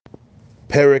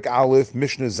Perik Aleph,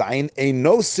 Mishnah Zayin,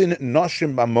 Einosin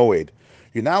Noshim B'Moed.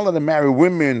 You're not allowed to marry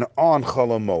women on Chol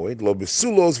HaMoed, lo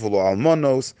besulos, v'lo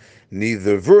almonos,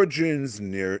 neither virgins,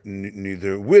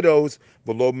 neither widows,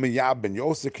 v'lo miyabin. You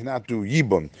also cannot do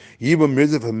yibum. Yibum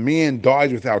is if a man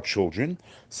dies without children,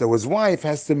 so his wife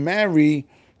has to marry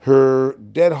her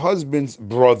dead husband's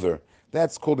brother.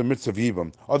 That's called the mitzvah of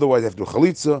yibum. Otherwise, they have to do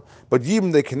chalitza, but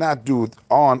yibum they cannot do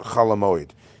on Chol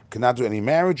HaMoed. Cannot do any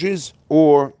marriages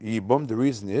or yibum. The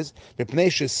reason is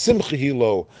because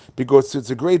it's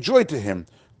a great joy to him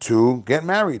to get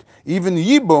married. Even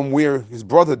yibum, where his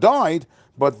brother died,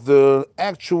 but the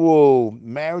actual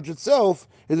marriage itself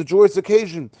is a joyous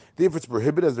occasion. Therefore, it's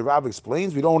prohibited, as the Rav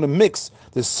explains. We don't want to mix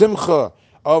the simcha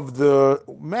of the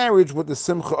marriage with the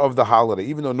simcha of the holiday,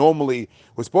 even though normally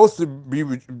we're supposed to be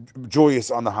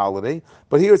joyous on the holiday,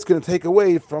 but here it's going to take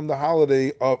away from the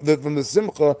holiday from the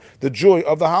simcha, the joy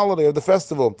of the holiday, of the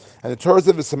festival. And the Torah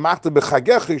says, "V'samachta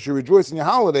b'chagecha," you should rejoice in your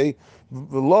holiday,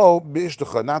 v'lo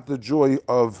b'ishtecha, not the joy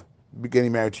of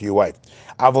getting married to your wife.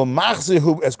 Aval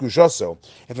machzihu eskushoso.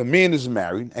 If a man is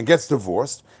married and gets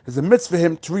divorced, there's a mitzvah for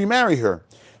him to remarry her.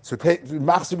 So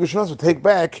take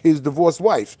back his divorced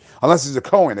wife, unless he's a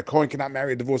Kohen. A Kohen cannot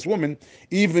marry a divorced woman,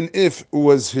 even if it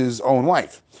was his own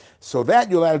wife. So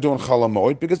that you're allowed to do on Chol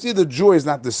HaMoed, because the joy is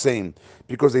not the same,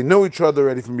 because they know each other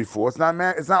already from before. It's not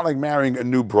like marrying a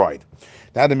new bride.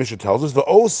 Now the Mishnah tells us,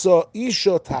 "V'osa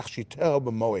isha tachshiter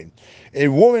b'moed." A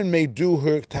woman may do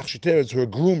her tachshiter, her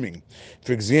grooming.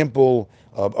 For example,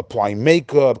 applying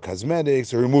makeup,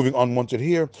 cosmetics, or removing unwanted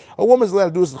hair. A woman's allowed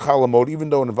to do this in Chol HaMoed, even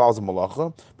though it involves a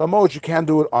malacha. But Moed, she can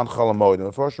do it on Chol HaMoed. And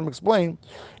the Farshim explain,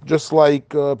 just like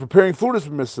preparing food is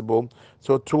permissible,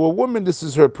 so to a woman, this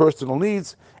is her personal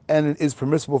needs, and it is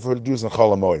permissible for her to do this in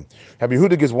Chol HaMoed. Rabbi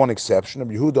Yehuda gives one exception.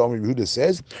 Rabbi Yehuda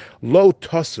says, lo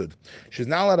tusud. She's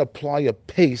not allowed to apply a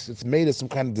paste that's made of some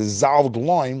kind of dissolved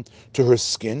lime to her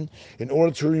skin in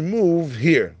order to remove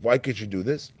hair. Why could she do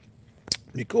this?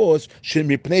 Because it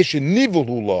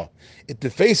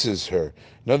defaces her.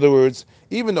 In other words,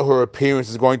 even though her appearance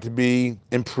is going to be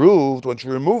improved when she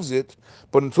removes it,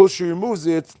 but until she removes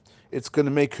it, it's going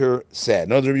to make her sad.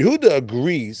 Now, the Yehuda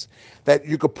agrees that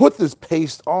you could put this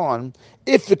paste on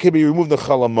if it can be removed in the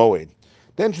Chol HaMoed.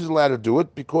 Then she's allowed to do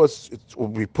it because it will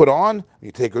be put on.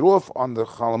 You take it off on the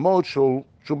Chol HaMoed, she'll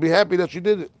be happy that she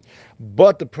did it.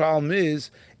 But the problem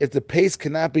is, if the paste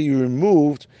cannot be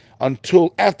removed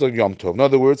until after Yom Tov. In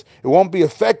other words, it won't be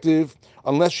effective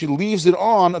unless she leaves it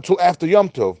on until after Yom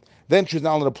Tov. Then she's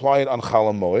not going to apply it on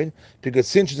Chol HaMoed, because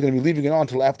since she's going to be leaving it on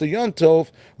until after Yom Tov,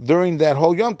 during that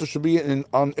whole Yom Tov she'll be in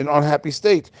an unhappy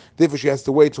state. Therefore, she has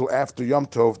to wait till after Yom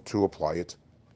Tov to apply it.